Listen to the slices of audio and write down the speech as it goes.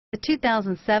The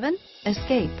 2007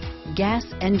 Escape. Gas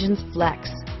engines flex,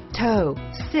 tow,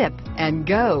 sip, and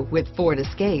go with Ford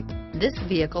Escape. This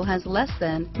vehicle has less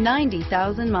than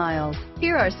 90,000 miles.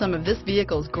 Here are some of this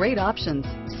vehicle's great options: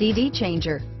 CD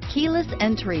changer, keyless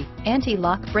entry,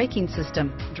 anti-lock braking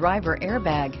system, driver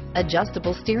airbag,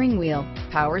 adjustable steering wheel,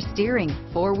 power steering,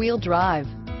 four-wheel drive,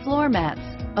 floor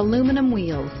mats, aluminum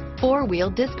wheels,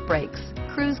 four-wheel disc brakes,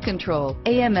 cruise control,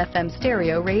 AM/FM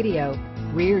stereo radio,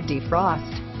 rear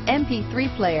defrost,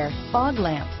 MP3 player, fog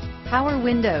lamps, power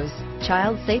windows,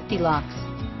 child safety locks,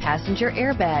 passenger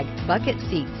airbag, bucket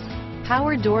seats,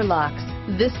 power door locks.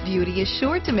 This beauty is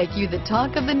sure to make you the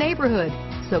talk of the neighborhood.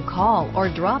 So call or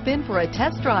drop in for a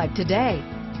test drive today.